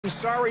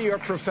sorry your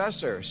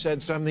professor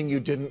said something you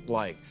didn't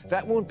like.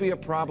 That won't be a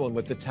problem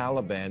with the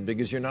Taliban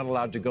because you're not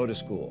allowed to go to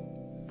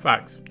school.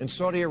 Facts. In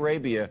Saudi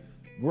Arabia,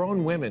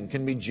 grown women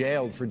can be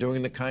jailed for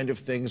doing the kind of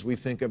things we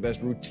think of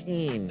as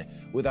routine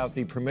without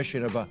the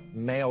permission of a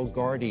male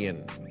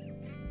guardian.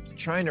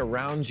 China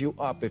rounds you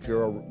up if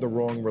you're the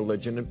wrong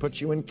religion and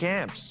puts you in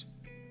camps.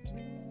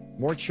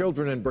 More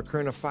children in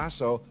Burkina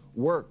Faso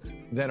work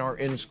than are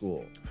in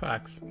school.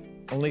 Facts.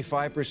 Only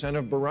 5%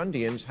 of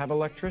Burundians have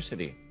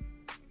electricity.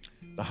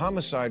 The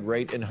homicide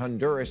rate in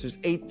Honduras is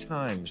 8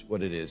 times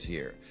what it is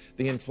here.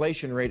 The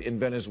inflation rate in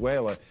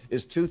Venezuela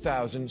is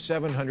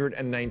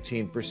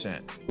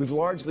 2,719%. We've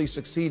largely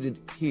succeeded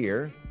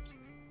here,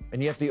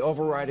 and yet the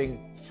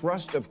overriding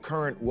thrust of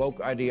current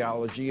woke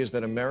ideology is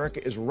that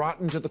America is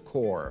rotten to the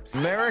core.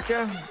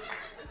 America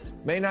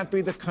may not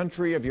be the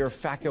country of your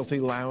faculty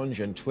lounge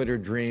and Twitter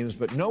dreams,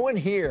 but no one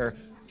here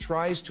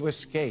tries to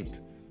escape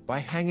by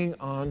hanging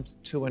on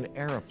to an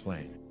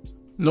airplane.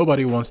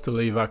 Nobody wants to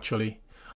leave, actually.